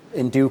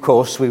In due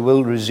course, we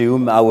will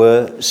resume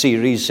our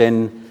series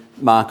in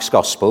Mark's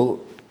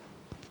Gospel.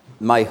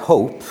 My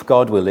hope,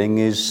 God willing,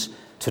 is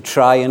to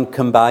try and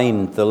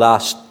combine the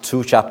last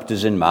two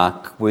chapters in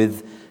Mark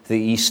with the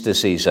Easter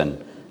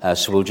season.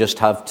 So we'll just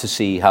have to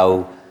see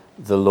how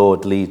the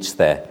Lord leads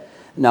there.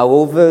 Now,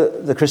 over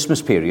the Christmas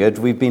period,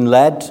 we've been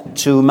led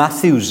to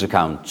Matthew's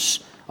accounts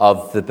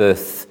of the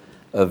birth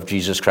of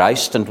Jesus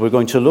Christ, and we're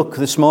going to look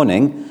this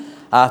morning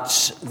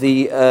at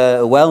the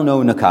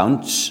well-known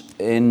account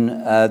in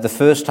the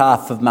first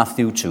half of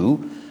Matthew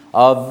 2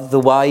 of the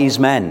wise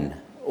men,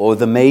 or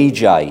the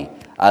Magi,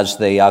 as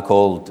they are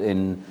called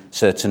in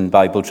certain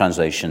Bible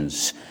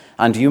translations.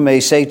 And you may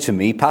say to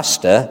me,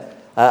 Pastor,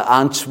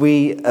 aren't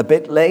we a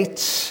bit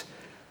late?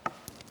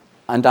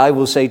 And I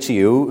will say to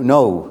you,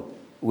 no,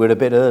 we're a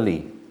bit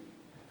early.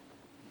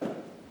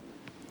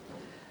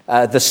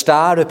 The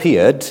star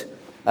appeared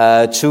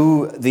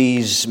to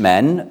these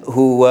men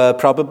who were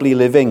probably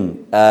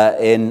living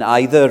in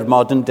either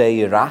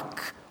modern-day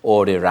Iraq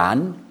or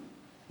Iran.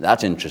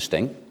 That's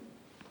interesting,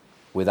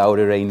 with our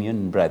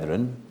Iranian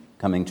brethren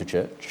coming to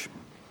church.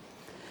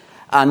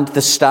 And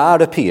the star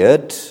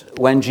appeared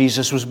when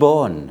Jesus was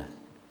born.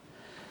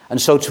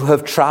 And so to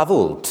have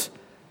travelled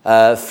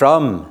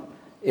from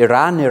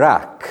Iran,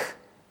 Iraq,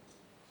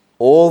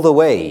 all the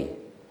way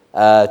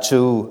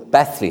to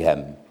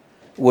Bethlehem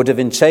would have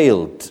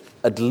entailed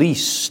at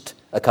least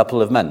a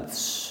couple of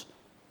months.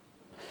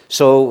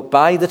 So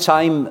by the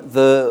time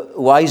the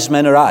wise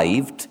men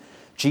arrived,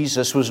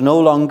 Jesus was no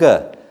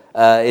longer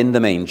in the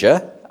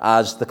manger,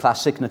 as the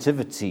classic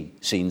nativity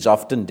scenes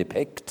often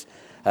depict.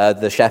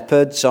 The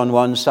shepherds on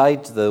one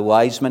side, the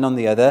wise men on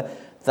the other.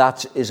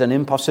 That is an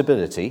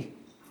impossibility.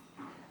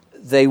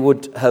 They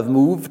would have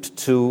moved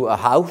to a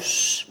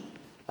house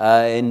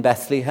in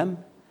Bethlehem,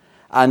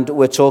 and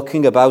we're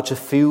talking about a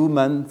few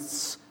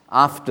months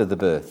after the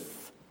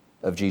birth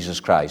of Jesus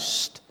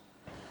Christ.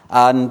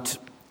 And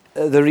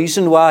the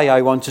reason why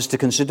I want us to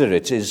consider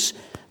it is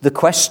the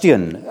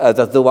question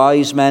that the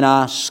wise men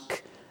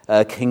ask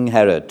King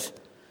Herod.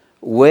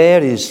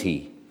 Where is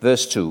he?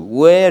 Verse 2,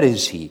 where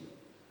is he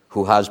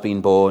who has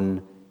been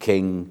born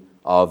King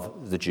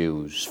of the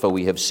Jews? For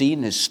we have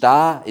seen his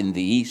star in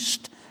the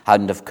east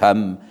and have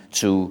come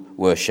to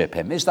worship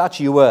him. Is that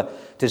your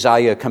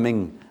desire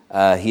coming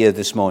here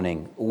this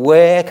morning?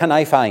 Where can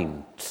I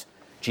find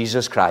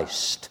Jesus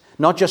Christ?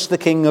 Not just the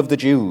King of the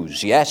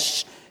Jews.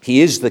 Yes, he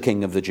is the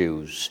King of the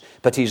Jews,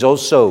 but he's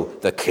also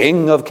the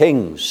King of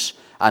Kings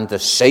and the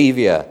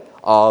Savior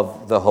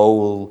of the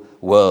whole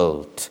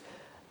world.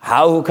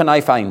 How can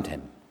I find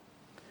him?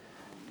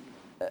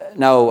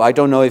 Now, I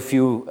don't know if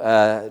you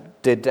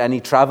did any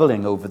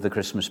traveling over the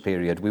Christmas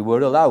period. We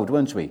were allowed,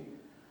 weren't we,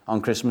 on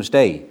Christmas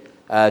Day,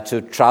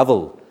 to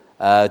travel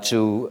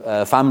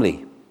to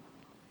family.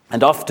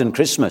 And often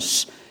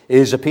Christmas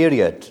is a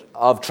period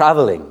of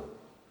traveling.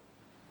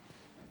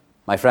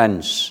 My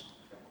friends,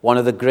 one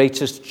of the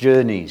greatest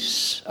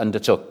journeys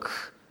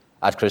undertook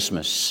at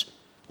Christmas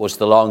was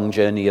the long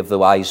journey of the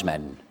wise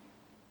men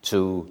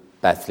to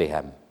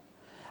Bethlehem.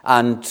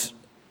 And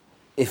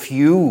if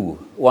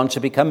you want to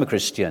become a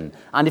Christian,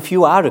 and if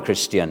you are a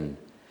Christian,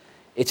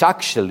 it's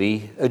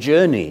actually a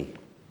journey,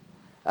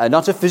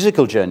 not a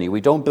physical journey.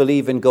 We don't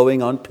believe in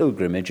going on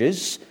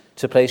pilgrimages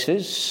to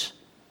places.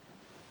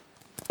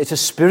 It's a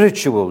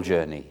spiritual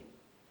journey.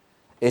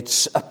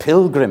 It's a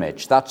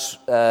pilgrimage. That's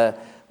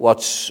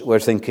what we're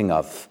thinking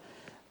of.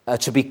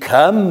 To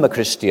become a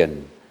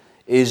Christian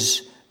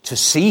is to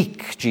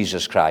seek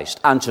Jesus Christ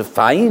and to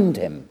find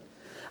him.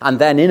 And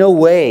then in a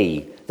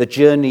way, the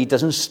journey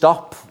doesn't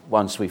stop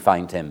once we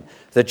find him.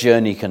 The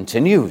journey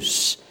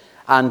continues.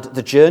 And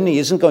the journey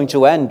isn't going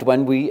to end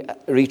when we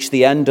reach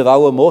the end of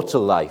our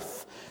mortal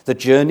life. The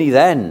journey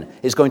then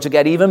is going to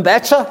get even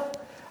better.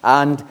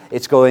 And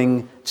it's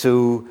going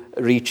to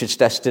reach its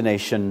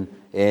destination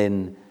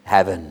in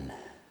heaven.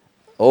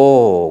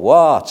 Oh,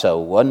 what a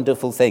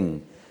wonderful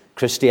thing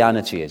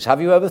Christianity is.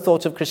 Have you ever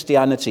thought of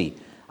Christianity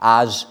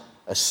as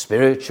a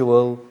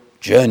spiritual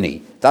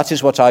journey? That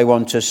is what I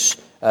want us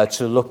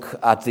to look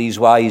at these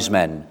wise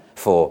men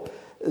for.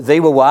 They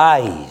were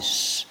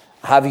wise.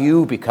 Have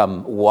you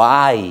become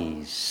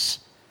wise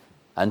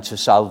unto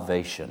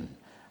salvation?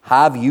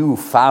 Have you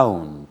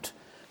found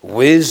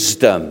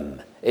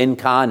wisdom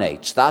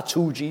incarnate? That's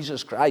who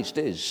Jesus Christ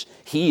is.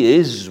 He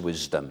is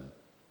wisdom.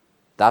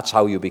 That's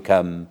how you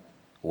become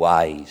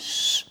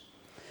wise.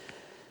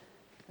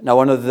 Now,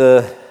 one of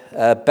the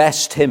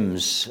best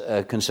hymns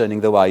concerning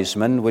the wise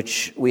men,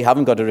 which we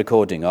haven't got a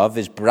recording of,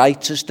 is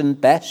Brightest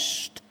and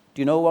Best.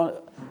 Do you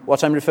know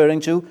what I'm referring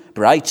to?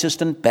 Brightest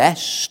and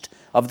best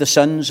of the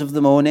sons of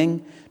the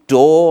morning,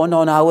 dawn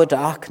on our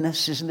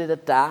darkness. Isn't it a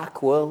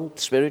dark world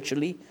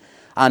spiritually?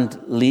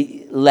 And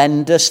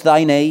lend us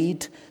thine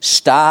aid,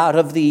 star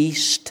of the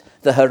east,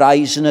 the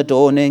horizon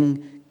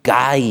adorning,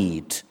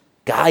 guide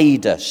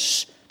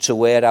us to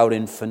where our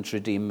infant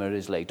Redeemer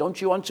is laid. Don't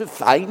you want to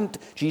find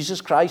Jesus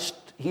Christ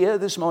here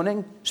this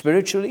morning,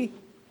 spiritually?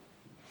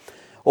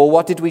 Or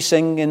what did we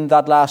sing in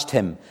that last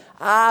hymn?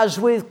 As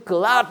with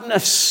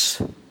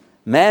gladness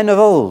men of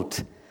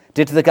old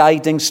did the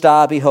guiding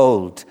star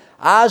behold,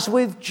 as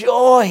with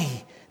joy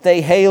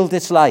they hailed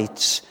its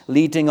lights,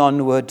 leading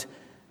onward,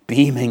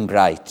 beaming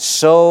bright.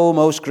 So,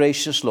 most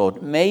gracious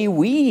Lord, may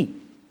we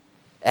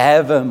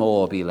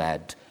evermore be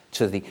led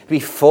to thee.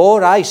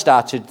 Before I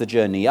started the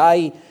journey,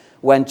 I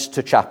went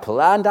to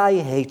chapel and I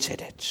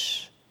hated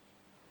it.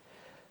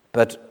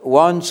 But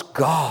once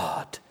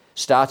God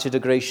started a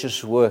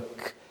gracious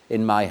work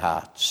in my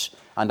heart,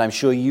 and I'm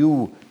sure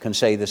you can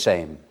say the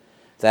same,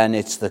 then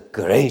it's the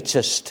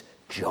greatest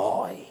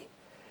joy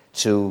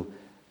to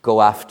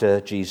go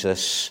after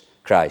Jesus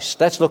Christ.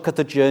 Let's look at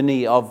the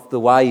journey of the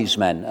wise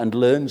men and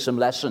learn some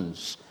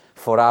lessons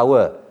for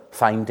our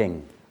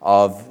finding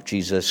of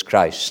Jesus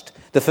Christ.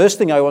 The first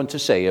thing I want to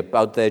say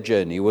about their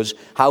journey was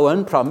how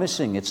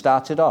unpromising it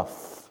started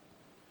off.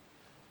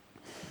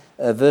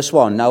 Verse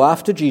 1, now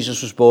after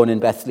Jesus was born in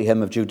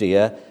Bethlehem of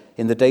Judea,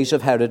 in the days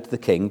of Herod the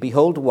king,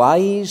 behold,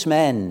 wise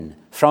men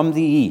from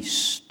the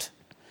east.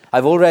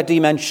 I've already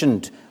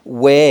mentioned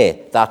where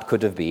that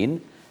could have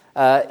been.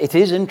 It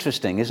is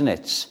interesting, isn't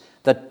it,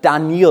 that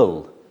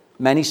Daniel,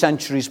 many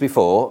centuries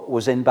before,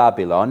 was in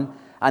Babylon,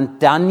 and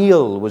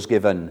Daniel was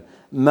given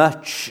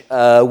much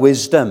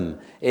wisdom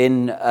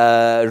in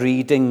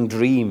reading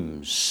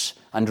dreams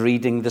and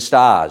reading the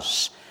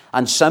stars.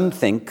 And some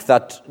think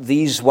that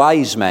these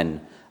wise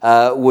men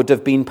would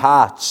have been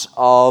parts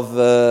of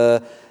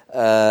a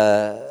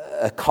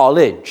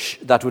college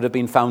that would have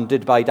been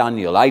founded by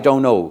Daniel. I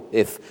don't know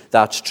if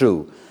that's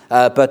true.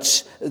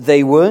 But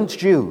they weren't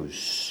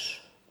Jews.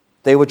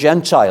 They were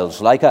Gentiles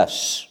like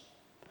us.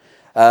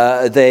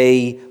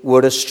 They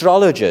were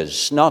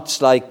astrologers, not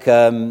like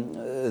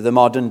the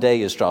modern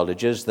day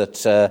astrologers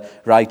that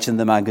write in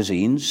the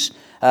magazines,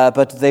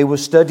 but they were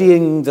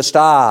studying the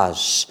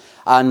stars,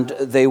 and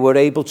they were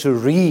able to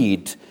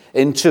read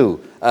into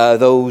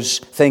those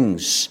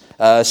things,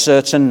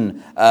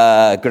 certain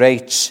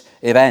great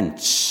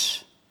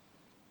events.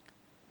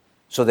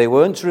 So they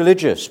weren't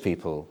religious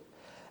people.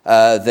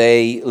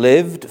 They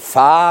lived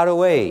far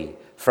away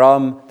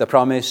from the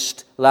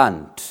promised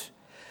land.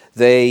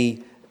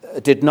 They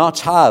did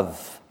not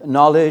have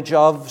knowledge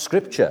of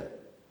Scripture.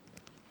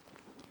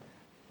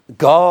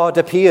 God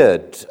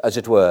appeared, as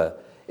it were,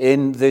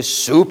 in this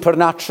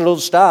supernatural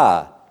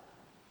star,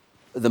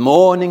 the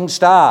morning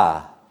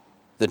star,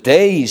 the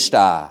day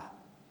star.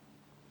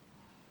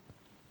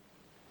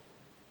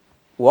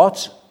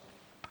 What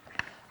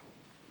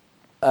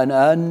an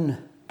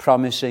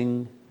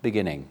unpromising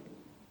beginning.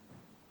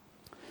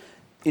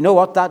 You know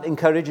what? That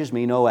encourages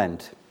me no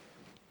end.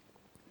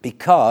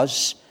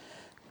 Because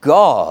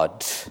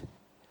God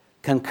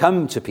can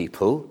come to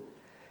people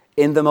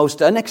in the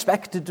most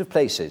unexpected of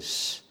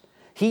places.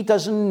 He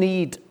doesn't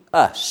need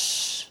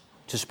us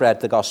to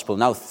spread the gospel.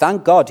 Now,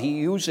 thank God he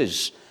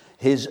uses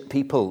his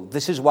people.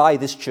 This is why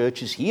this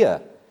church is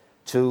here,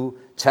 to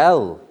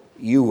tell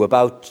you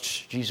about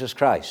Jesus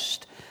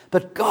Christ.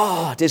 But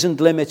God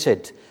isn't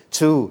limited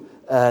to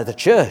the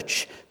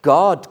church.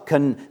 God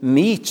can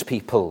meet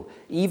people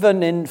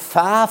even in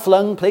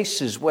far-flung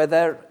places where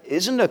there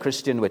isn't a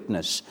Christian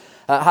witness.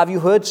 Have you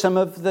heard some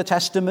of the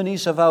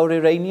testimonies of our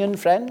Iranian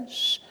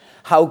friends?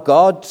 How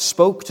God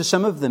spoke to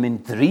some of them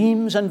in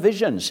dreams and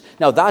visions.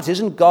 Now, that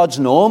isn't God's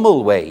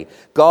normal way.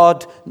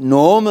 God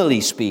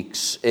normally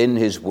speaks in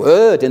his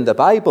word, in the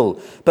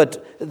Bible.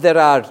 But there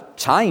are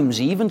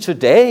times, even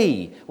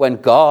today, when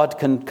God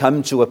can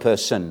come to a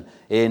person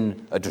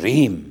in a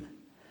dream.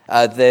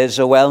 There's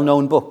a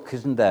well-known book,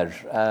 isn't there,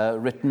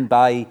 written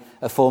by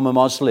a former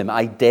Muslim.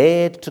 I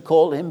dared to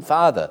call him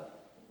Father.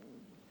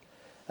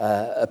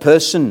 A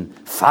person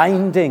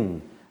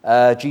finding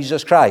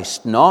Jesus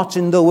Christ, not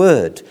in the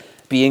Word,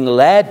 being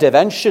led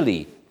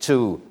eventually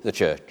to the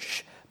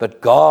church, but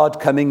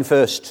God coming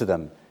first to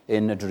them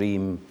in a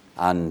dream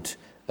and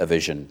a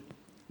vision.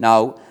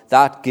 Now,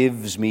 that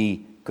gives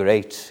me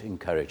great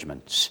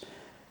encouragement.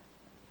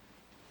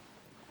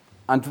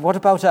 And what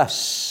about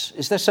us?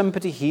 Is there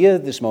somebody here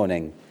this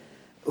morning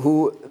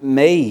who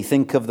may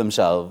think of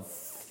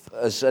themselves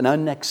as an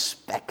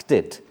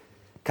unexpected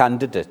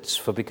candidate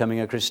for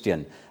becoming a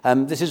Christian?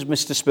 This is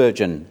Mr.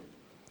 Spurgeon.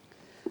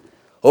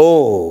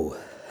 Oh,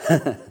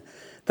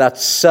 that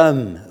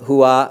some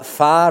who are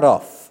far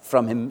off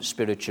from him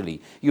spiritually,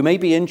 you may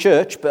be in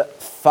church,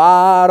 but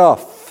far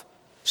off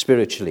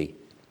spiritually,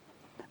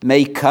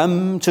 may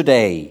come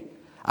today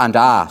and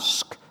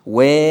ask,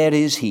 where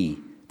is he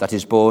that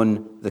is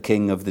born the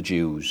King of the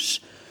Jews?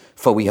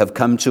 For we have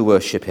come to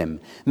worship him.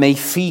 May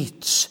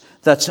feet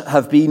that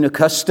have been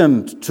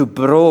accustomed to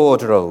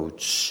broad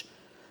roads,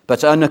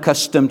 but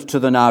unaccustomed to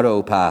the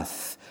narrow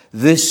path,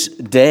 this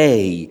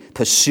day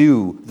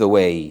pursue the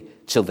way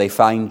till they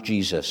find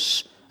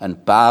Jesus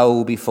and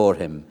bow before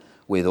him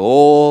with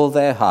all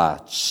their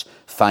hearts,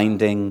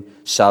 finding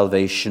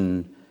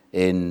salvation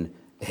in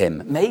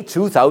him. May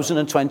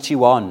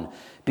 2021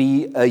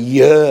 be a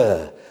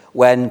year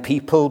when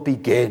people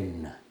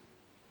begin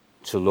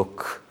to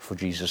look for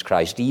Jesus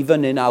Christ,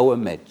 even in our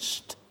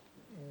midst.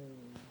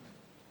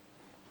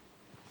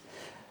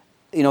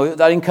 You know,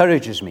 that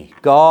encourages me.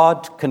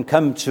 God can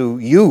come to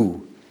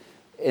you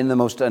in the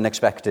most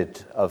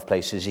unexpected of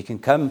places. He can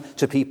come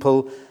to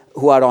people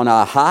who are on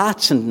our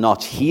hearts and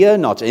not here,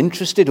 not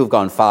interested, who've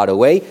gone far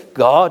away.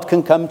 God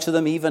can come to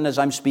them even as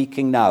I'm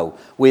speaking now,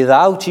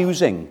 without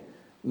using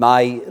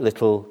my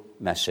little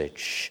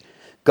message.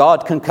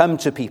 God can come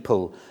to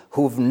people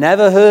who've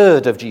never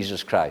heard of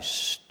Jesus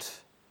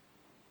Christ.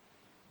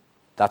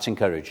 That's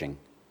encouraging.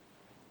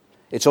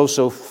 It's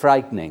also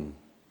frightening.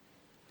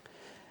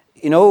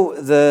 You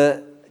know,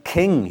 the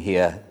king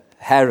here,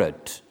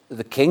 Herod,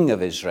 the king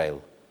of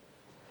Israel,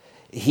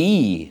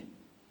 he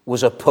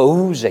was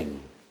opposing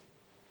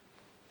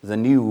the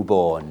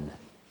newborn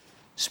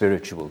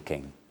spiritual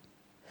king.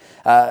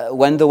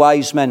 When the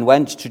wise men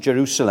went to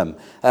Jerusalem,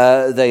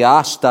 they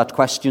asked that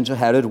question to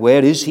Herod,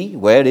 where is he?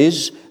 Where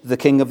is the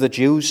king of the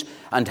Jews?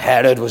 And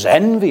Herod was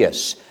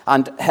envious.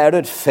 And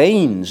Herod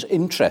feigns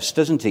interest,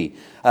 doesn't he?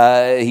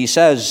 He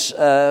says,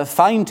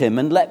 find him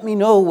and let me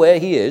know where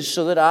he is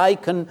so that I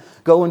can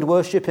go and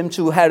worship him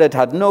too. Herod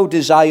had no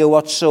desire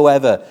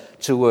whatsoever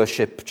to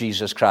worship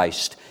Jesus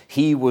Christ.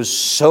 He was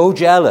so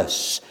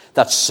jealous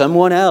that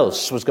someone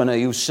else was going to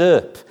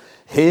usurp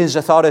his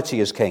authority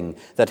as king,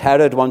 that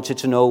Herod wanted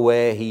to know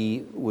where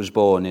he was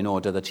born in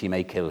order that he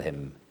may kill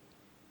him.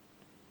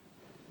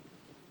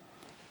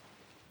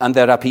 And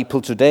there are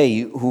people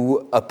today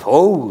who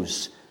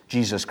oppose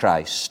Jesus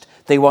Christ.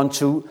 They want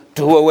to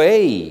do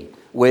away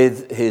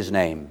with his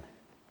name.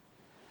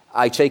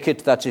 I take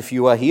it that if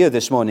you are here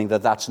this morning,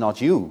 that that's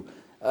not you.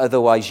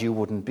 Otherwise, you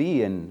wouldn't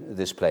be in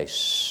this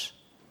place.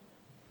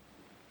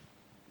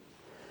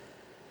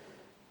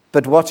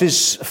 But what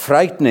is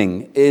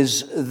frightening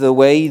is the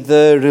way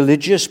the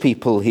religious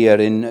people here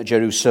in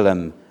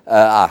Jerusalem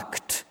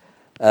act.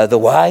 The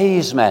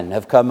wise men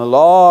have come a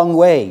long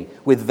way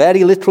with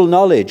very little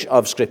knowledge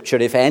of Scripture,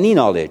 if any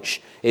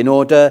knowledge, in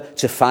order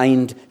to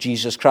find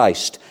Jesus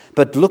Christ.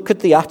 But look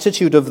at the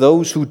attitude of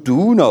those who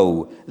do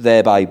know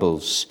their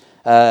Bibles.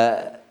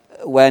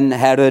 When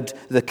Herod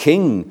the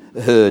king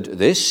heard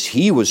this,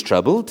 he was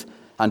troubled,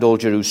 and all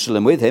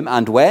Jerusalem with him.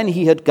 And when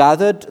he had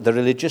gathered the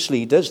religious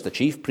leaders, the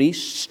chief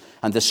priests,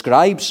 and the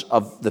scribes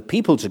of the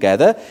people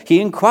together, he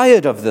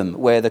inquired of them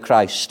where the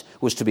Christ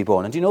was to be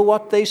born. And do you know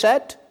what they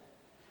said?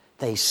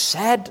 They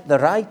said the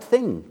right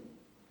thing.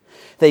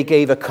 They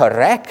gave a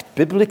correct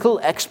biblical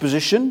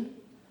exposition.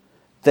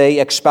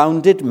 They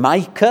expounded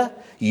Micah,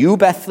 you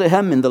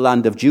Bethlehem in the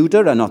land of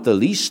Judah are not the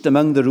least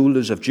among the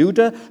rulers of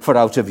Judah, for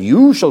out of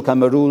you shall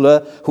come a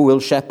ruler who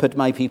will shepherd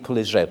my people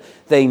Israel.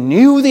 They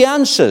knew the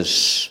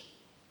answers,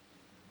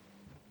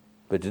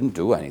 but didn't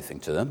do anything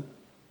to them.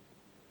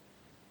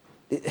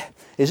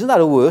 Isn't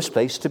that a worse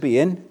place to be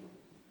in?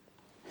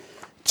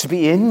 To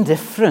be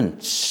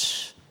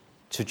indifferent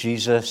to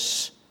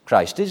Jesus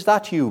Christ. Is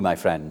that you, my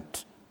friend?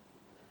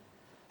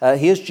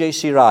 Here's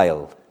J.C.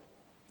 Ryle.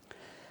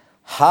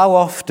 How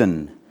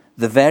often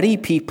the very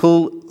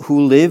people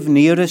who live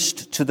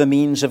nearest to the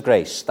means of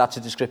grace, that's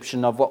a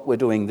description of what we're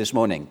doing this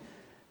morning.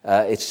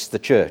 It's the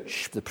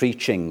church, the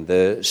preaching,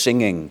 the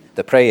singing,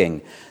 the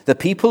praying. The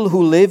people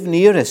who live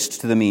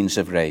nearest to the means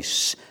of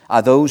grace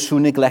are those who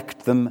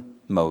neglect them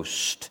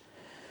most.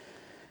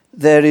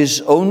 There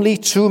is only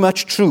too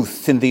much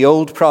truth in the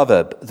old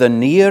proverb, the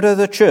nearer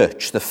the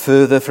church, the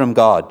further from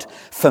God.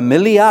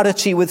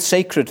 Familiarity with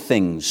sacred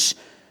things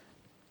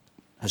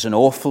has an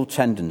awful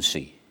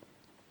tendency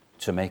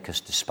to make us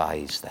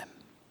despise them.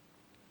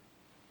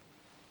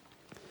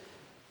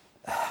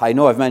 I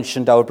know I've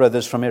mentioned our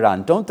brothers from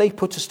Iran. Don't they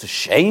put us to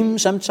shame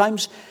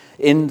sometimes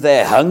in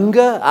their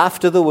hunger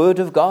after the word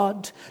of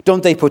God?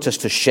 Don't they put us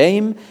to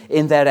shame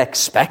in their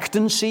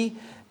expectancy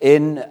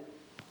in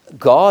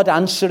God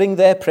answering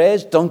their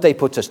prayers? Don't they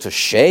put us to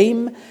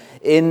shame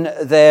in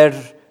their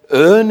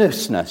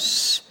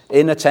earnestness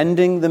in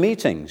attending the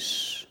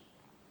meetings?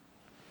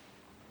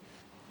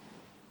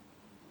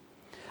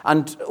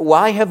 And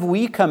why have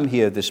we come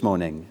here this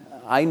morning?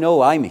 I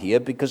know I'm here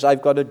because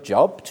I've got a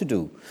job to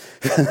do.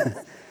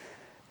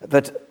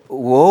 But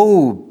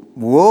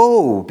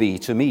woe be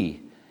to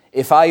me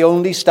if I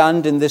only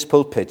stand in this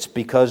pulpit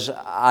because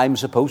I'm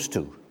supposed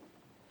to.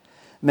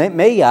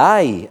 May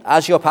I,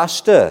 as your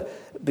pastor,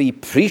 be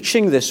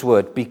preaching this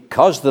word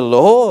because the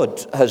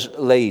Lord has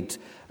laid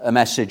a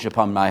message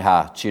upon my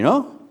heart, you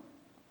know?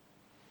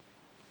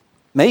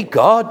 May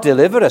God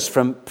deliver us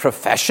from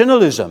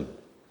professionalism.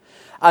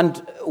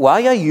 And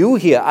why are you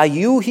here? Are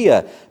you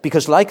here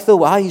because, like the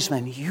wise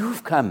men,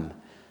 you've come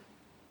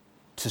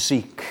to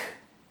seek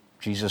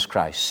Jesus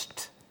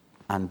Christ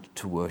and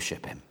to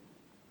worship him?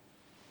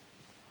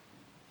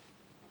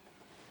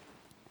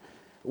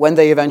 When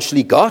they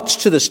eventually got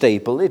to the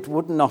stable, it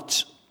would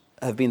not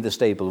have been the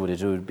stable, would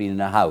it? It would have been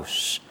in a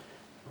house.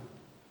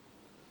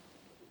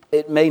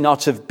 It may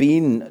not have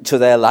been to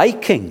their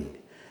liking.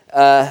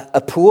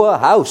 A poor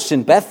house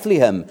in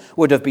Bethlehem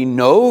would have been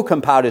no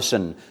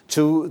comparison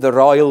to the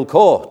royal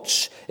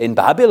courts in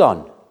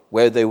Babylon,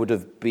 where they would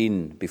have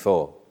been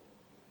before.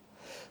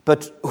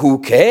 But who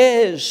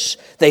cares?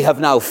 They have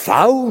now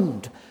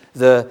found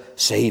the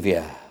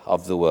Savior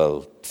of the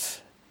world.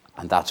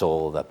 And that's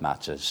all that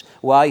matters.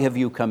 Why have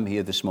you come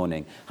here this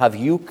morning? Have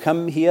you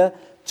come here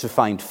to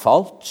find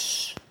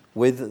faults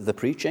with the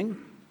preaching?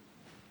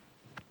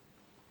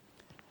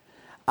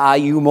 Are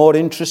you more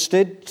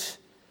interested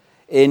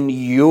in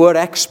your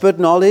expert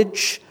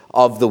knowledge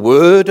of the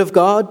Word of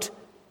God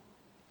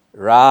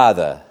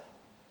rather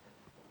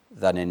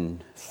than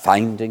in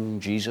finding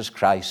Jesus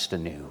Christ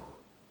anew?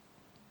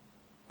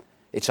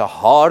 It's a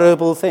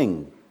horrible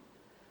thing,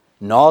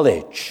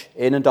 knowledge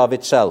in and of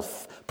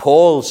itself.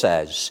 Paul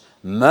says,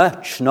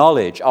 much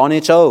knowledge on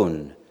its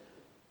own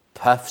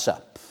puffs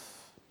up.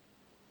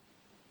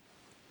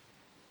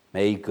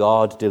 May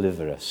God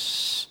deliver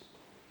us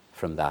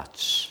from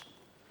that.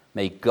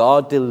 May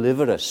God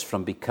deliver us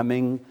from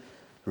becoming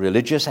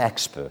religious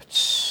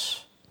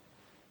experts.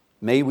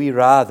 May we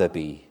rather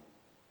be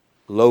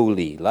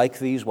lowly, like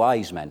these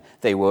wise men.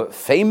 They were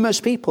famous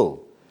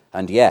people,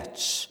 and yet,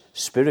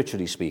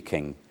 spiritually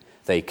speaking,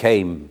 they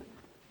came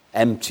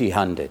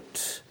empty-handed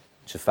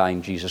to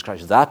find Jesus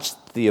Christ. That's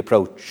the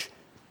approach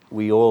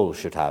we all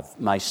should have,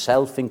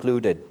 myself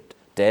included,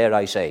 dare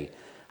I say.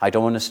 I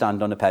don't want to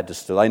stand on a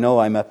pedestal. I know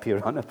I'm up here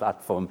on a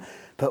platform,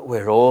 but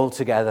we're all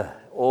together,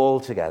 all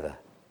together.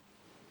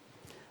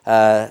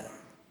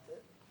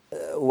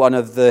 One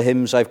of the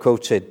hymns I've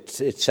quoted,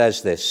 it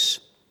says this: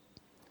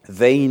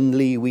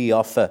 vainly we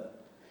offer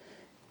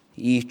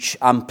each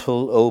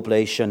ample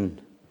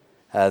oblation,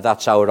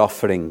 that's our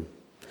offering.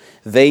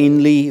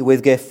 Vainly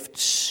with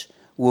gifts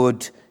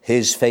would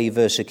his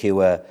favour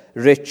secure.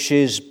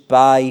 Riches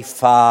by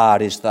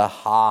far is the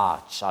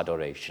heart's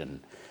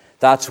adoration.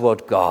 That's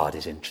what God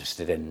is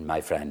interested in,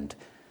 my friend.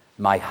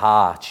 My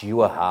heart,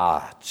 your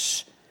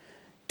hearts.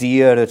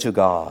 Dearer to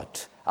God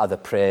are the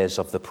prayers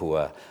of the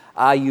poor.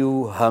 Are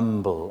you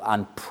humble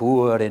and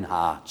poor in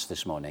heart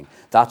this morning?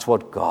 That's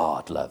what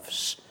God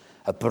loves.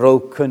 A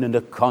broken and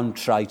a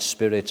contrite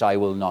spirit I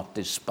will not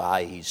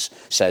despise,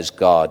 says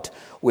God.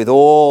 With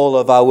all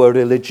of our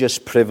religious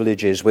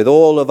privileges, with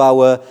all of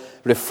our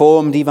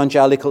reformed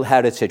evangelical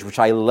heritage, which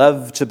I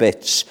love to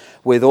bits,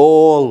 with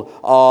all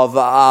of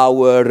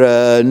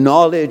our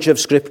knowledge of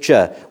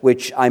Scripture,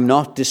 which I'm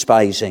not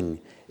despising,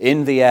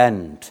 in the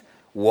end,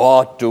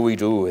 what do we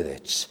do with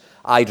it?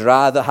 I'd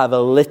rather have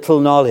a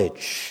little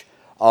knowledge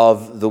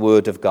of the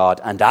Word of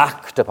God and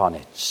act upon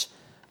it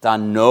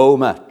than know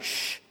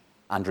much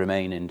and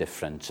remain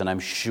indifferent. And I'm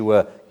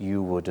sure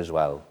you would as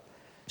well.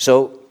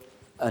 So,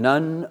 an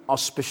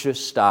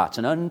unauspicious start,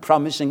 an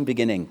unpromising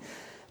beginning.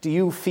 Do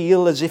you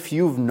feel as if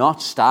you've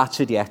not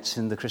started yet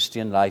in the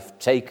Christian life?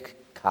 Take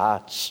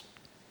heart.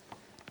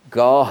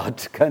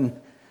 God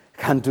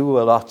can do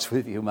a lot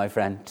with you, my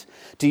friend.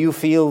 Do you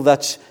feel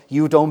that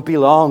you don't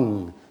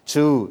belong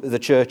to the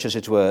church, as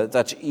it were,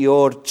 that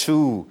you're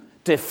too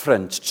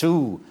different,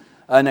 too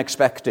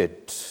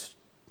unexpected?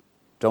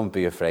 Don't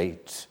be afraid.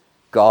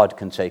 God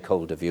can take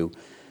hold of you.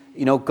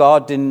 You know,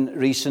 God in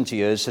recent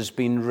years has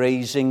been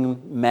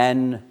raising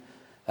men,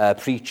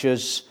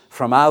 preachers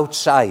from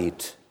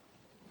outside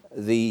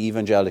the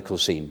evangelical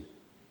scene.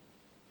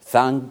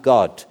 Thank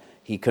God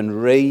he can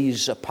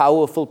raise a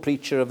powerful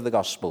preacher of the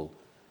gospel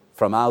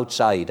from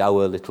outside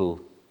our little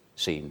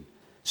scene.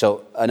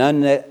 So, an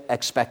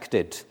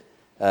unexpected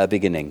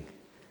beginning.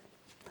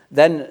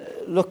 Then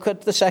look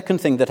at the second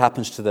thing that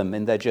happens to them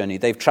in their journey.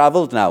 They've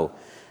traveled now,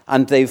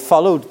 and they've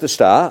followed the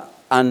star,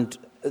 and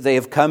they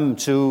have come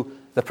to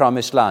the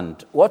promised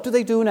land. What do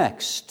they do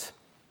next?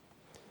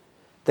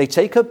 They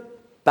take a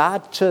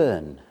bad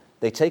turn.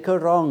 They take a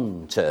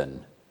wrong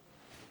turn.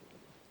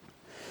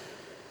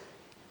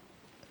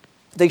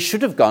 They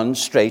should have gone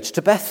straight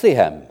to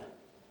Bethlehem,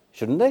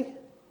 shouldn't they?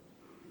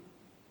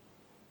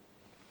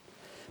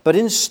 But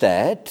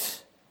instead,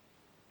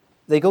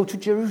 they go to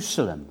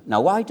Jerusalem.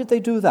 Now, why did they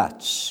do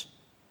that?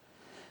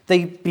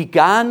 They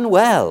began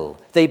well.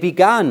 They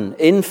began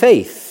in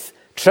faith,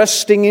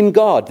 trusting in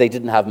God. They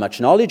didn't have much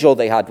knowledge. All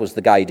they had was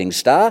the guiding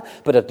star,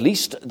 but at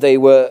least they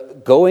were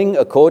going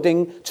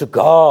according to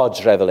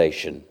God's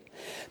revelation.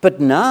 But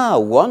now,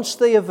 once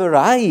they have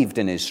arrived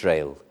in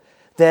Israel,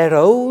 their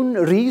own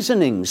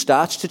reasoning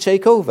starts to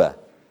take over.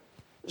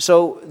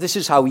 So this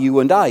is how you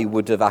and I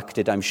would have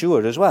acted, I'm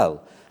sure, as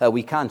well.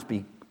 We can't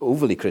be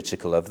overly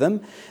critical of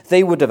them.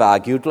 They would have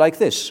argued like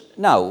this.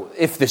 Now,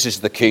 if this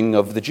is the king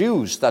of the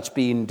Jews that's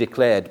been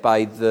declared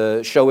by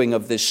the showing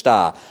of this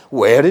star,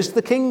 where is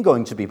the king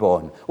going to be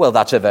born? Well,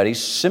 that's a very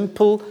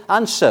simple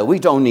answer. We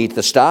don't need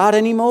the star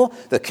anymore.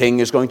 The king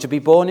is going to be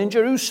born in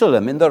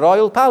Jerusalem, in the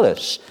royal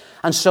palace.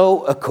 And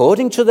so,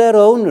 according to their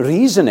own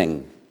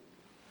reasoning,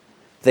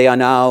 they are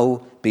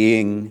now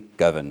being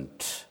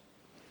governed.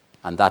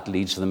 And that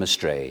leads them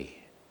astray.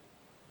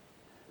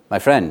 My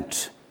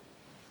friend,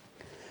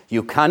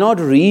 you cannot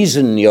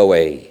reason your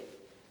way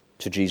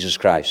to Jesus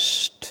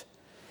Christ.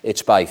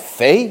 It's by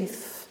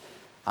faith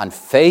and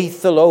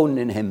faith alone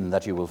in him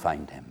that you will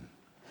find him.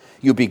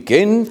 You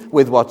begin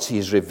with what he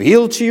has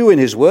revealed to you in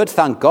his word.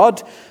 Thank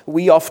God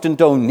we often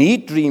don't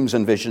need dreams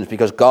and visions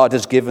because God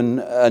has given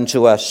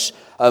unto us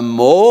a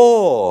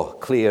more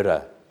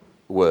clearer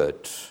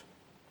word.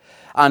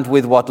 And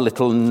with what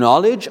little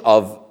knowledge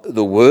of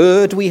the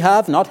word we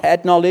have, not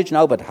head knowledge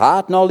now, but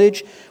heart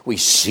knowledge, we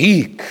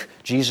seek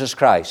Jesus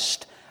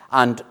Christ.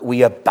 and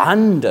we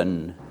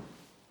abandon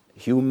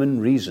human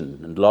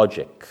reason and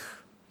logic.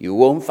 You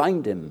won't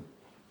find him.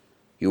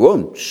 You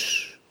won't.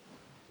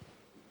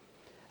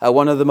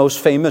 One of the most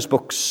famous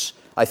books,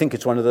 I think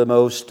it's one of the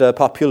most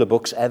popular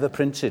books ever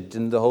printed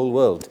in the whole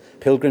world,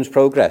 Pilgrim's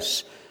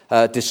Progress,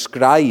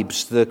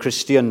 describes the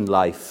Christian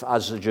life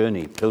as a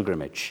journey,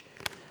 pilgrimage.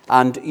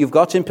 And you've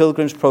got in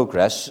Pilgrim's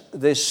Progress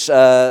this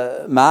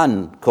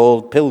man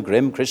called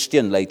Pilgrim,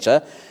 Christian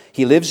later.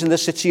 He lives in the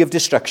city of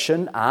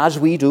destruction, as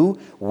we do.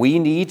 We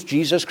need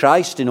Jesus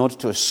Christ in order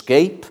to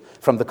escape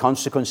from the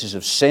consequences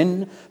of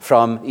sin,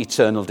 from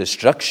eternal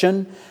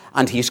destruction.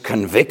 And he's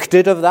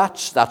convicted of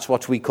that. That's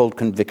what we call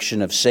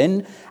conviction of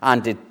sin.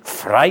 And it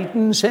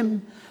frightens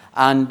him.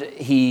 And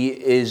he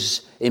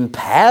is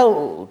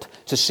impelled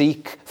to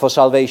seek for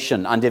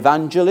salvation. And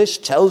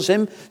evangelist tells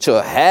him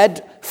to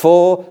head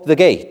for the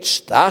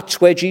gates.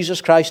 That's where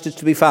Jesus Christ is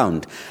to be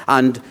found.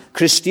 And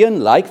Christian,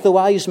 like the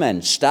wise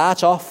men,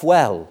 start off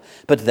well.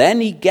 But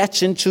then he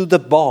gets into the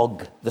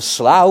bog, the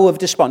slough of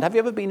despond. Have you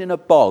ever been in a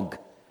bog?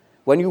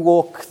 When you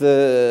walk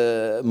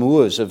the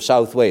moors of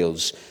South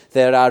Wales,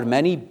 there are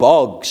many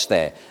bogs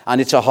there.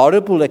 And it's a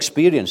horrible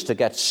experience to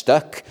get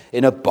stuck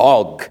in a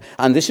bog.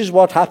 And this is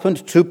what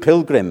happened to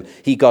Pilgrim.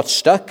 He got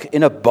stuck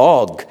in a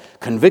bog.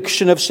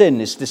 Conviction of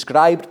sin is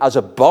described as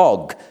a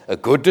bog. A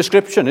good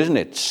description, isn't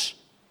it?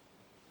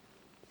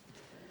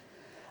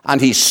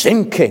 And he's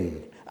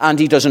sinking. And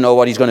he doesn't know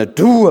what he's going to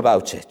do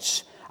about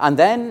it. And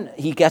then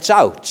he gets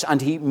out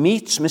and he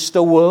meets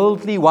Mr.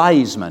 Worldly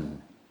Wiseman.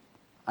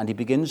 And he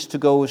begins to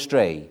go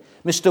astray.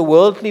 Mr.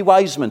 Worldly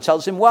Wiseman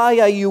tells him, why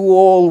are you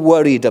all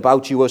worried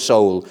about your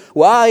soul?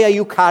 Why are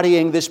you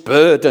carrying this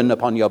burden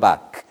upon your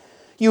back?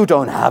 You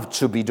don't have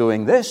to be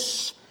doing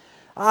this.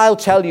 I'll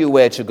tell you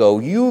where to go.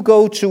 You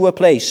go to a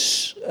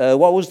place,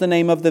 what was the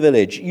name of the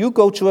village? You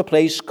go to a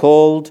place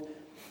called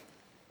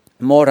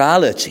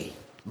Morality.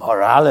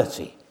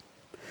 Morality.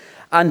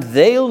 And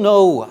they'll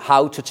know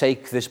how to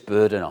take this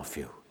burden off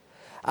you.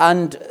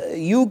 And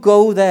you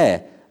go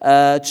there.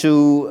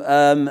 To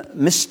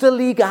Mr.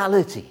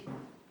 Legality.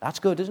 That's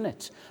good, isn't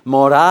it?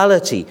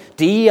 Morality,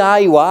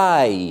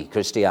 DIY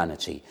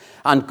Christianity.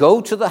 And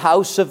go to the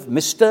house of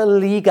Mr.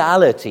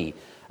 Legality.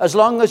 As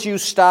long as you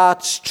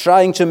start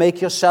trying to make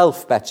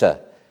yourself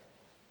better.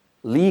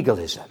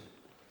 Legalism.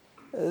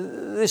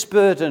 This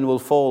burden will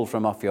fall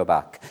from off your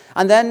back.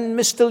 And then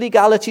Mr.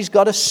 Legality's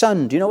got a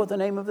son. Do you know what the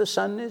name of the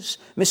son is?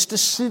 Mr.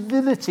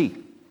 Civility.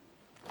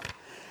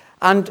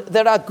 And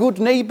there are good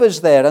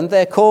neighbours there, and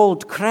they're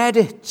called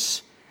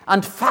credits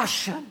and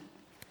fashion.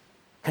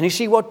 Can you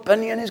see what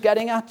Bunyan is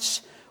getting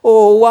at?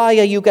 Oh, why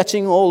are you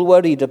getting all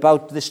worried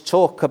about this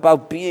talk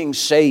about being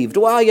saved?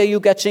 Why are you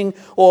getting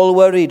all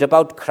worried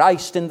about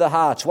Christ in the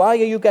heart? Why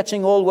are you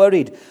getting all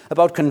worried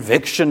about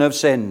conviction of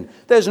sin?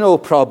 There's no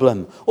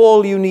problem.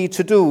 All you need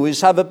to do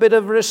is have a bit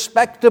of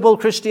respectable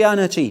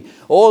Christianity.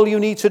 All you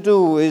need to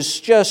do is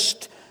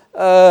just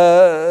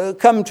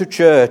come to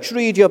church,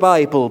 read your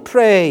Bible,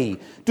 pray,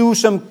 do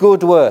some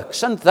good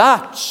works, and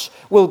that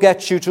will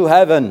get you to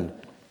heaven.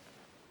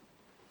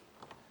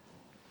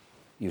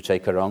 You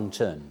take a wrong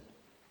turn.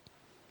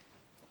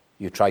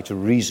 You try to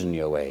reason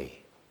your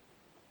way.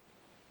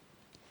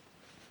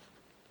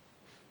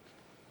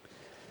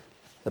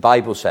 The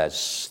Bible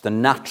says, the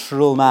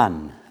natural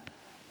man,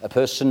 a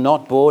person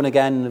not born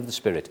again of the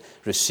Spirit,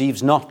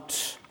 receives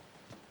not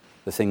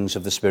the things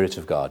of the Spirit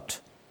of God,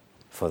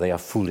 for they are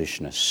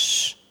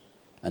foolishness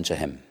unto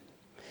him.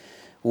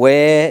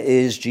 Where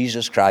is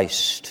Jesus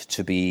Christ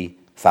to be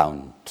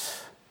found?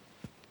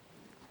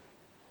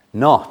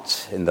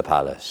 Not in the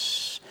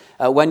palace.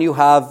 When you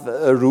have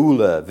a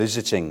ruler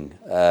visiting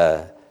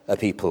a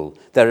people,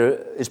 there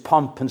is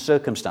pomp and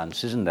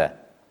circumstance, isn't there?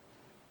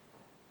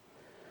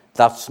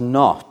 That's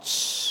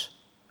not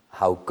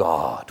how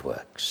God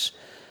works.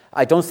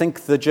 I don't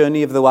think the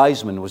journey of the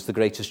wise men was the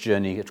greatest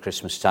journey at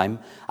Christmas time.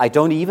 I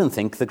don't even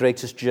think the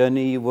greatest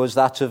journey was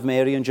that of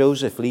Mary and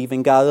Joseph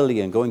leaving Galilee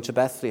and going to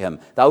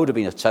Bethlehem. That would have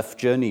been a tough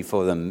journey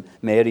for them,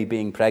 Mary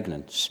being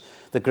pregnant.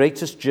 The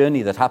greatest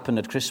journey that happened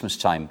at Christmas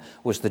time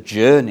was the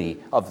journey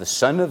of the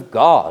Son of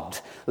God,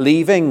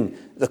 leaving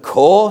the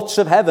courts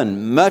of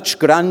heaven, much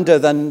grander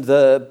than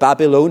the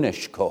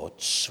Babylonish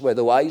courts where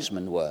the wise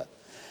men were,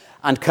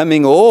 and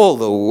coming all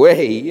the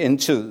way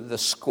into the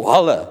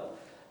squalor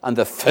and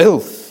the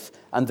filth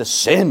and the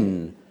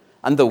sin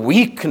and the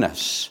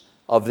weakness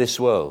of this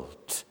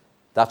world.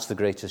 That's the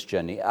greatest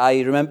journey.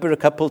 I remember a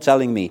couple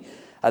telling me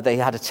they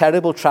had a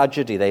terrible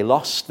tragedy. They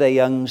lost their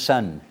young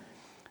son,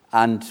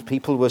 and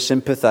people were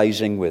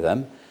sympathizing with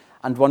them.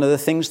 And one of the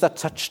things that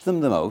touched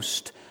them the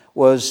most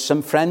was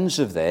some friends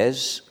of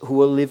theirs who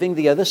were living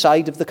the other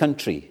side of the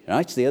country,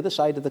 right? The other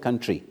side of the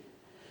country.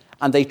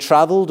 And they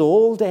traveled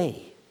all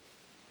day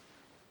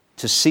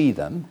to see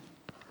them.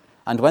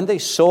 And when they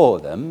saw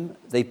them,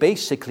 they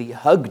basically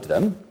hugged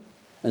them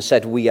and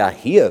said, "We are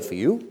here for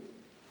you."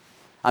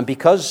 And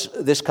because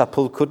this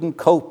couple couldn't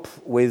cope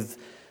with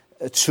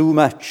too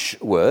much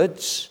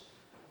words,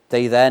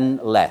 they then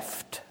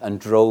left and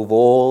drove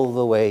all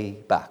the way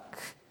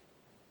back.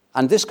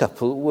 And this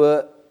couple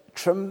were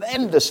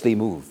tremendously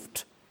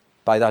moved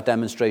by that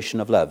demonstration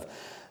of love.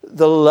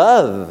 The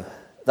love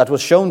that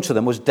was shown to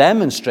them was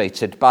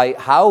demonstrated by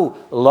how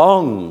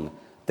long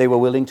they were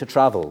willing to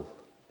travel.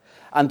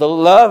 And the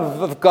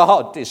love of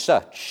God is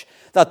such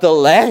that the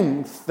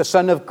length the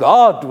Son of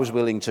God was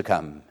willing to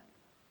come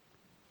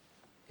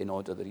in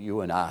order that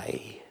you and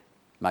I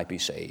might be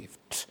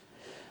saved.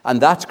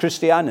 And that's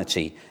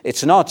Christianity.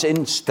 It's not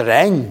in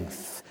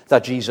strength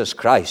that Jesus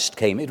Christ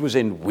came. It was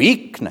in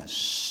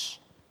weakness.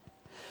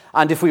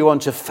 And if we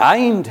want to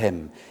find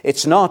him,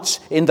 it's not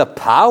in the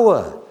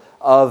power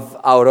of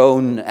our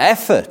own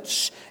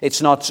efforts.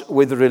 It's not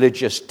with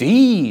religious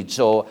deeds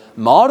or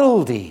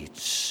moral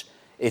deeds.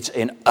 It's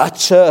in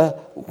utter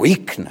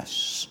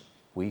weakness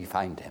we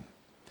find him.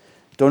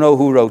 Don't know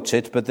who wrote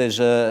it, but there's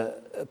a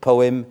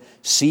poem: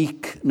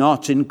 seek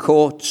not in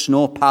courts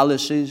nor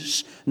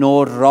palaces,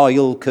 nor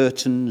royal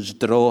curtains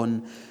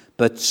drawn,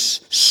 but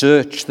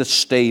search the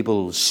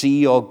stables,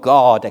 see your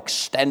God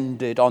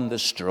extended on the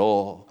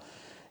straw.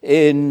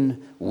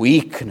 In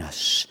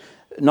weakness,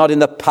 not in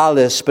the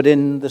palace, but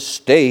in the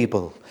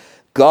stable,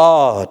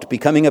 God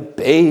becoming a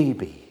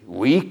baby.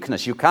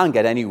 Weakness, you can't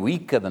get any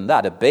weaker than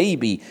that. A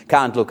baby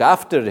can't look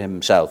after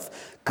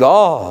himself.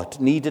 God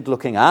needed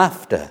looking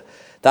after.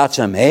 That's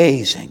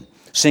amazing.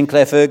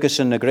 Sinclair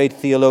Ferguson, a great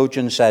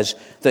theologian, says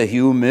the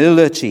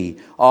humility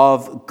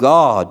of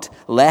God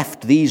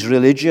left these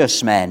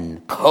religious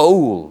men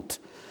cold.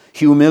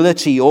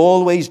 Humility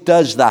always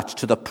does that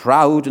to the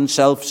proud and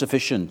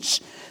self-sufficient.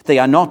 They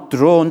are not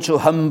drawn to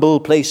humble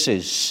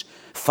places,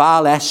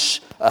 far less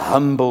a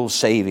humble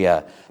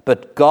Saviour.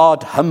 But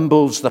God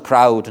humbles the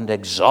proud and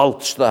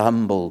exalts the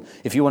humble.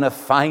 If you want to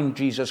find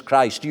Jesus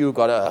Christ, you've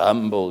got to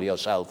humble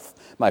yourself,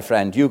 my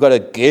friend. You've got to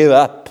give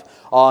up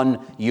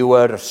on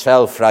your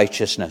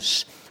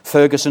self-righteousness.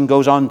 Ferguson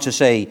goes on to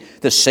say,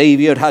 the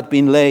Saviour had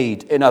been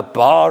laid in a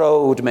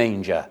borrowed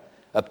manger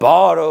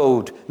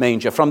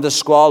from the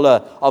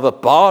squalor of a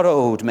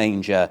borrowed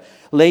manger.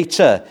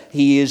 Later,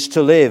 he is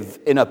to live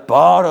in a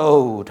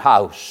borrowed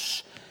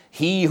house.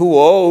 He who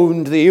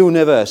owned the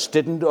universe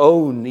didn't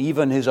own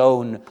even his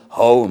own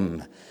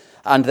home.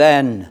 And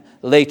then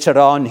later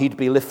on, he'd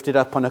be lifted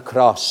up on a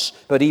cross.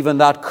 But even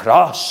that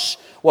cross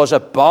was a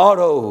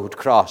borrowed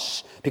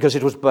cross, because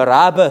it was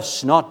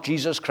Barabbas, not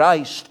Jesus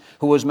Christ,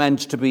 who was meant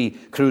to be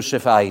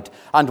crucified.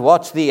 And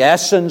what's the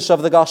essence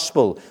of the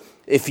gospel?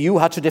 If you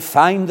had to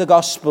define the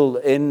gospel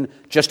in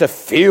just a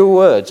few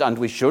words, and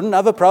we shouldn't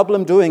have a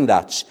problem doing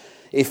that,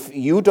 if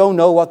you don't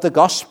know what the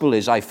gospel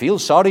is, I feel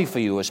sorry for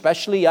you,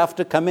 especially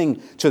after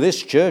coming to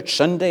this church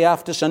Sunday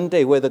after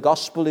Sunday where the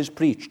gospel is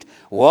preached.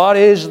 What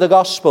is the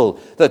gospel?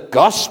 The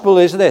gospel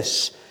is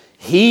this: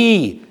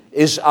 he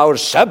is our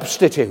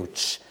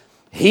substitute.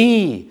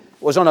 He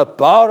was on a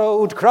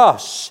borrowed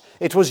cross.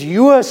 It was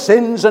your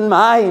sins and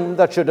mine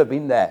that should have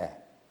been there.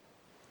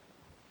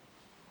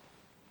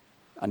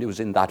 And it was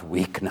in that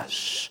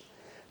weakness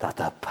that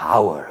the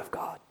power of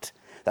God,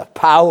 the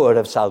power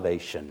of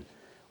salvation,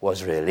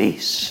 was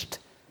released,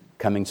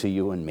 coming to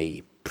you and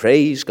me.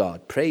 Praise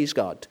God, praise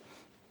God.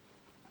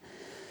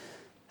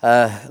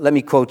 Let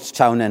me quote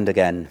Townend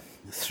again.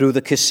 Through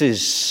the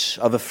kisses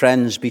of a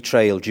friend's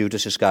betrayal,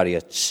 Judas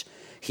Iscariot,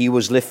 he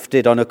was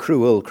lifted on a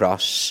cruel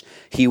cross.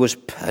 He was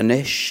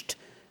punished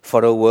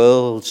for a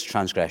world's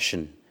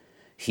transgression.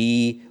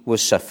 He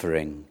was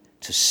suffering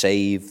to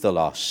save the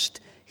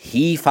lost.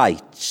 He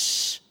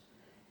fights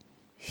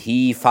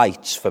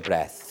for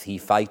breath. He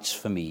fights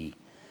for me,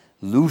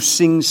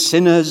 loosing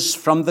sinners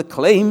from the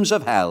claims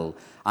of hell,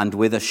 and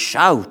with a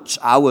shout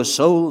our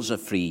souls are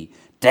free,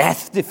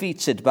 death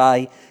defeated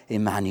by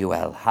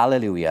Emmanuel.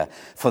 Hallelujah.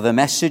 For the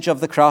message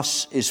of the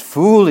cross is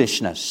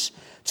foolishness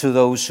to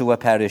those who are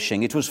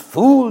perishing. It was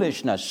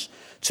foolishness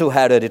to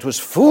Herod. It was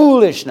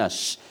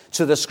foolishness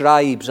to the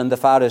scribes and the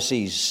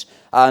Pharisees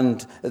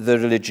and the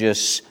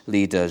religious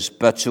leaders.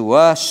 But to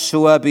us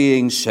who are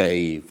being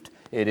saved,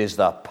 it is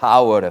the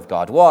power of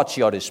God. What's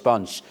your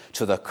response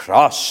to the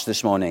cross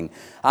this morning?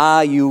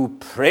 Are you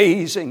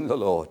praising the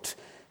Lord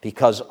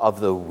because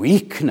of the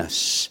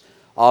weakness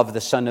of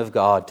the Son of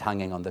God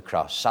hanging on the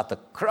cross? At the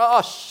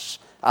cross,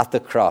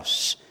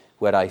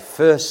 where I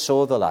first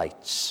saw the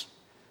lights,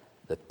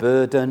 the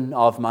burden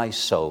of my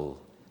soul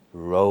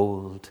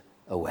rolled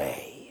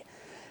away.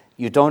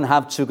 You don't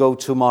have to go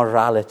to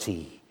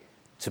morality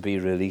to be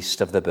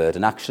released of the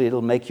burden. Actually,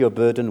 it'll make your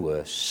burden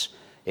worse.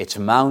 It's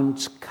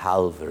Mount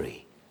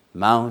Calvary.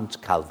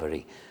 Mount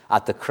Calvary.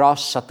 At the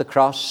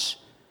cross,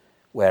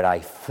 where I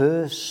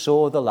first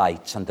saw the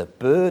light and the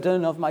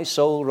burden of my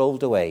soul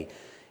rolled away.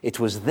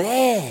 It was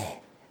there,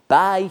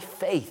 by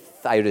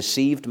faith, I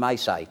received my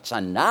sight.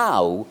 And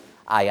now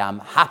I am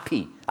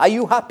happy. Are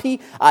you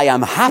happy? I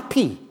am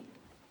happy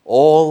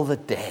all the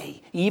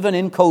day. Even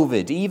in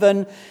COVID,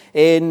 even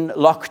in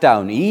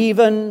lockdown,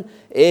 even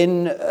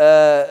in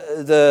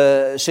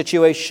the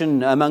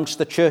situation amongst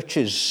the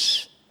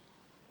churches,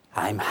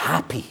 I'm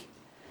happy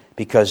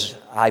because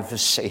I've a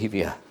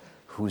Saviour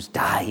who's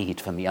died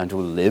for me and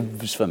who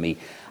lives for me,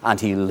 and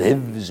he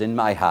lives in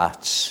my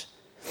heart.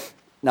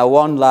 Now,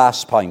 one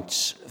last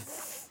point.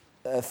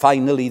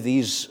 finally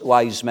these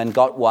wise men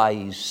got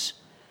wise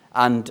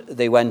and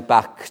they went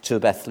back to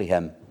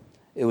Bethlehem.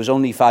 It was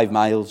only 5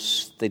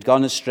 miles. They'd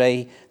gone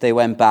astray. They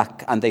went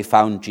back and they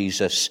found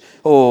Jesus.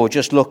 Oh,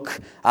 just look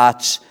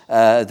at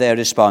their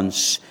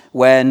response.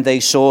 When they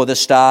saw the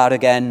star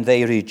again,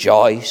 they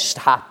rejoiced,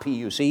 happy,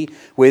 you see,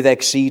 with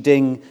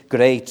exceeding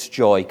great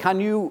joy. Can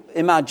you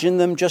imagine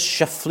them just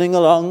shuffling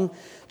along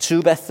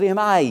to Bethlehem?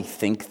 I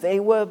think they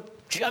were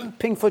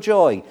jumping for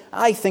joy.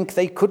 I think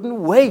they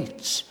couldn't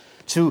wait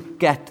to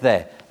get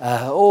there.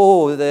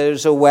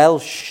 There's a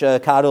Welsh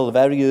carol, a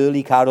very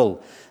early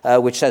carol,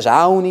 which says,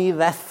 Awn i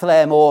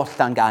Bethlehem oll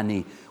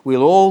Llangani.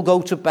 We'll all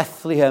go to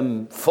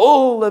Bethlehem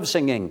full of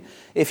singing.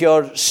 If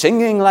you're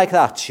singing like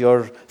that,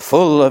 you're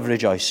full of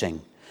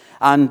rejoicing.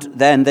 And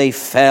then they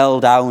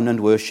fell down and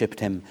worshipped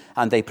him,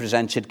 and they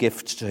presented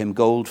gifts to him,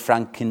 gold,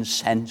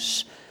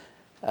 frankincense,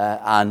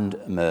 and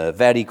myrrh.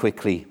 Very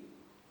quickly,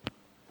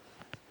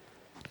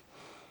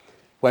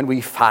 when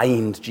we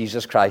find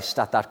Jesus Christ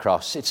at that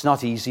cross, it's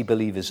not easy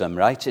believism,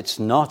 right? It's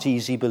not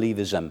easy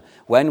believism.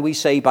 When we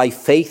say by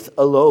faith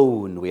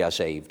alone we are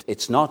saved,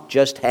 it's not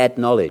just head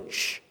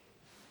knowledge.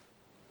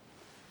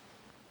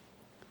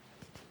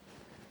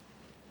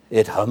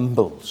 It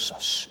humbles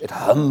us. It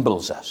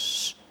humbles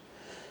us.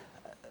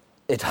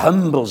 It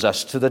humbles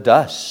us to the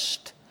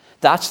dust.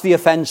 That's the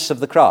offense of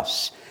the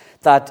cross,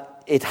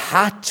 that it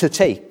had to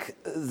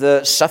take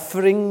the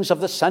sufferings of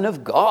the Son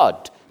of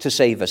God to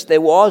save us. There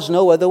was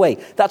no other way.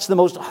 That's the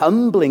most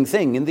humbling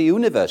thing in the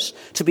universe,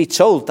 to be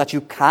told that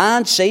you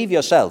can't save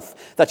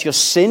yourself, that your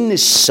sin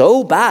is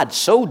so bad,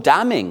 so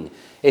damning,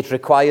 it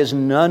requires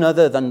none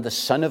other than the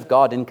Son of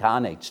God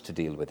incarnate to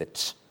deal with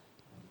it.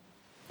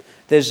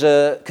 There's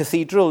a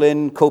cathedral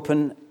in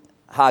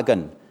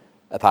Copenhagen,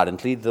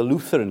 apparently, the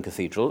Lutheran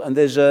cathedral, and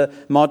there's a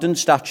modern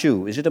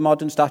statue. Is it a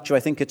modern statue?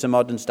 I think it's a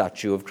modern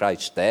statue of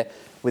Christ there,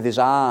 with his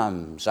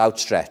arms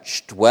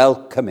outstretched,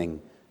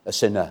 welcoming a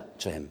sinner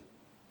to him.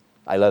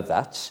 I love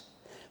that.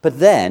 But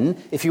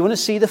then, if you want to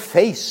see the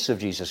face of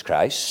Jesus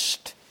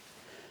Christ,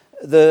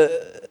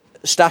 the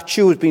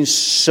statue has been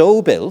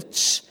so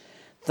built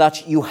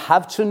that you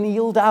have to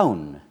kneel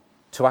down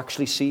to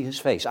actually see his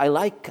face. I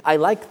like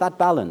that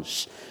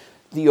balance.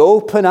 The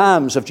open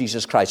arms of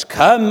Jesus Christ.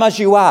 Come as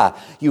you are.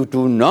 You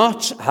do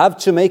not have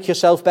to make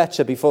yourself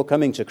better before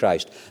coming to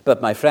Christ.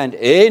 But my friend,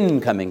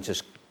 in coming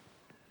to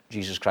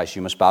Jesus Christ,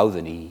 you must bow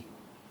the knee.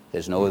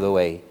 There's no other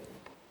way.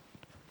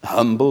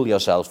 Humble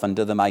yourself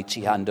under the mighty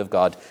hand of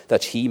God,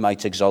 that he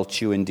might exalt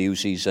you in due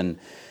season.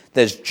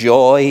 There's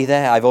joy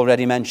there. I've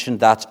already mentioned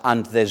that.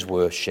 And there's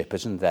worship,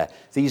 isn't there?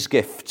 These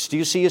gifts. Do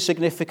you see a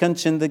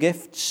significance in the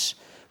gifts?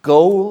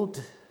 Gold.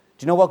 Do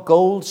you know what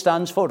gold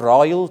stands for?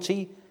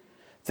 Royalty.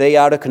 They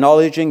are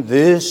acknowledging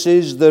this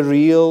is the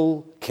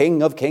real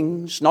King of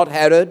Kings, not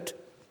Herod.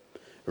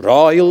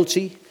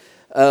 Royalty.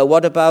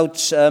 What about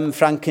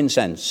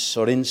frankincense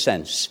or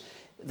incense?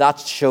 That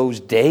shows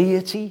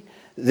deity.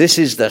 This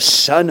is the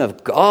Son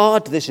of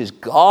God. This is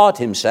God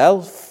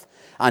himself.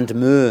 And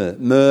myrrh.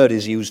 Myrrh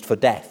is used for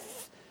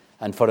death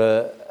and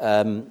for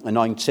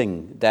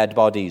anointing dead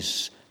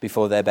bodies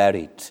before they're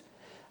buried.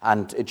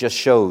 And it just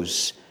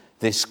shows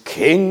this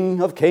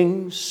King of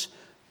Kings,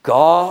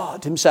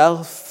 God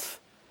himself,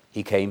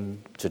 he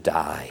came to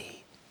die.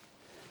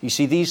 You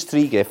see, these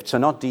 3 gifts are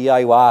not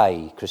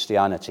DIY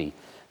Christianity.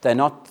 They're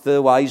not the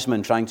wise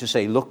men trying to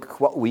say, look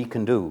what we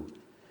can do.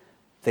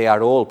 They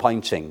are all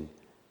pointing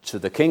to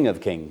the King of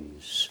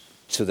Kings,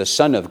 to the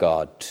Son of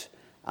God,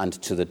 and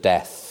to the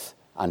death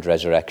and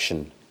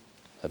resurrection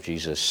of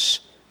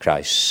Jesus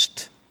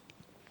Christ.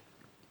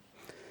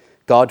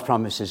 God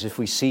promises if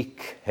we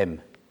seek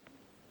him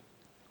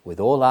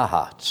with all our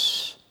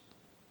hearts,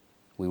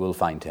 we will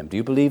find him. Do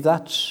you believe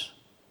that?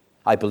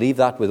 I believe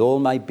that with all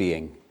my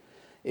being.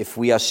 If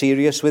we are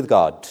serious with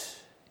God,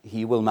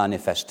 he will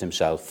manifest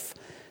himself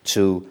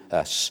to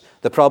us.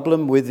 The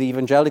problem with the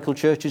evangelical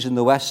churches in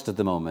the West at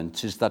the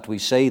moment is that we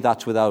say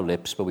that with our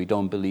lips, but we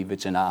don't believe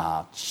it in our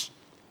hearts.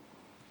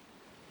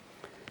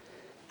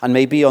 And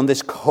maybe on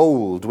this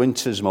cold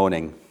winter's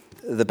morning,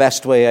 the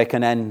best way I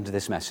can end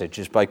this message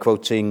is by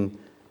quoting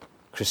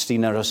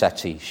Christina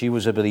Rossetti. She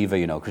was a believer,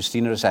 you know.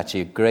 Christina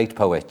Rossetti, a great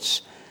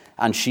poet.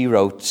 And she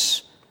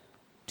wrote,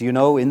 do you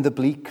know, in the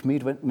bleak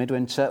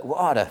midwinter,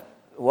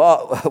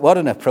 what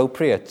an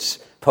appropriate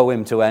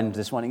poem to end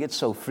this morning. It's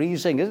so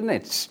freezing, isn't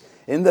it?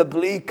 In the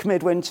bleak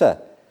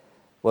midwinter.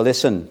 Well,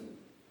 listen,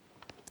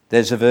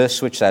 there's a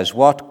verse which says,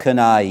 what can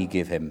I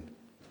give him?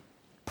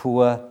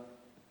 Poor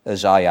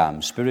as I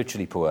am,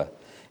 spiritually poor.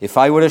 If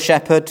I were a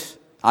shepherd,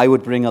 I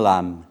would bring a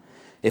lamb.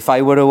 If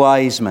I were a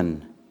wise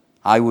man,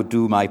 I would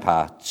do my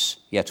part.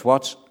 Yet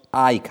what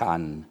I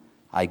can,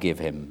 I give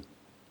him.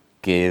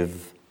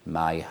 Give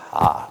my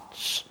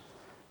heart.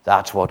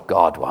 That's what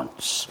God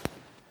wants.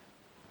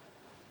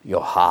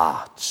 Your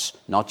hearts,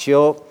 not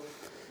your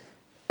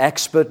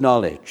expert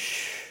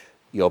knowledge,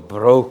 your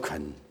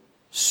broken,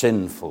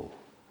 sinful,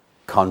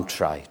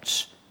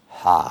 contrite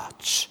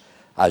hearts.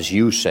 As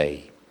you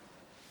say,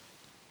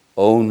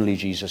 only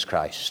Jesus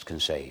Christ can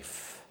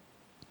save.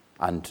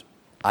 And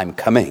I'm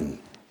coming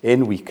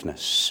in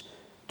weakness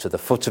to the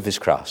foot of his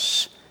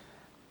cross,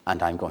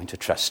 and I'm going to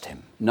trust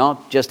him.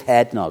 Not just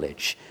head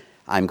knowledge.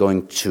 I'm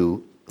going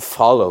to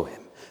follow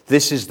him.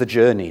 This is the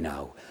journey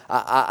now.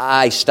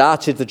 I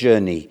started the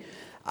journey.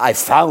 I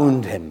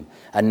found him.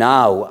 And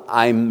now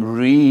I'm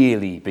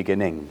really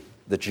beginning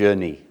the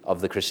journey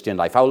of the Christian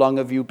life. How long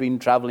have you been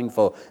traveling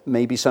for?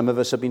 Maybe some of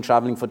us have been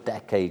traveling for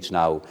decades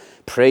now.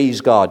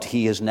 Praise God,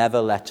 he has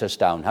never let us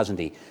down, hasn't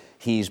he?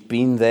 He's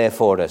been there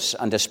for us.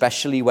 And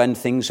especially when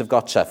things have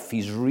got tough,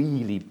 he's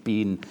really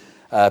been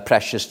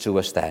precious to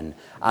us then.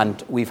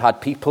 And we've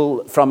had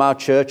people from our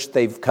church,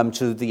 they've come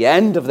to the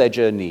end of their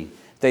journey.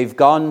 They've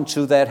gone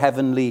to their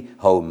heavenly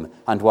home,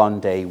 and one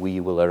day we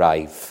will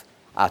arrive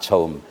at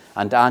home.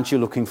 And aren't you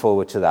looking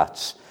forward to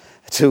that?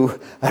 To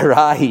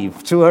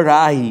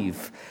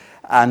arrive,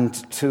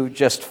 and to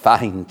just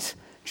find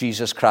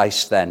Jesus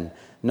Christ then,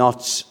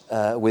 not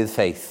with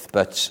faith,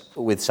 but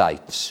with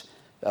sight.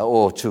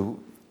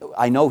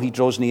 I know he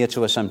draws near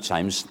to us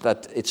sometimes,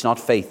 but it's not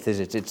faith, is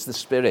it? It's the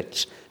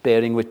Spirit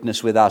bearing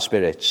witness with our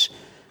spirits.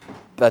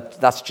 But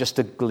that's just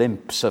a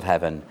glimpse of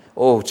heaven.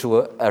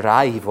 To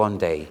arrive one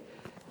day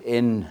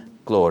in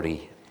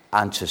glory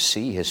and to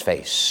see his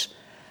face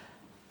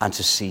and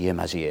to see him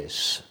as he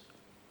is.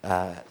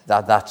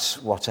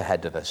 That's what's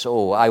ahead of us.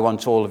 I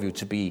want all of you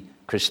to be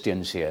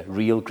Christians here,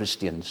 real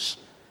Christians,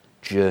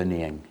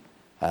 journeying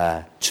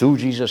to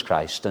Jesus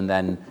Christ and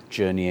then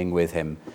journeying with him.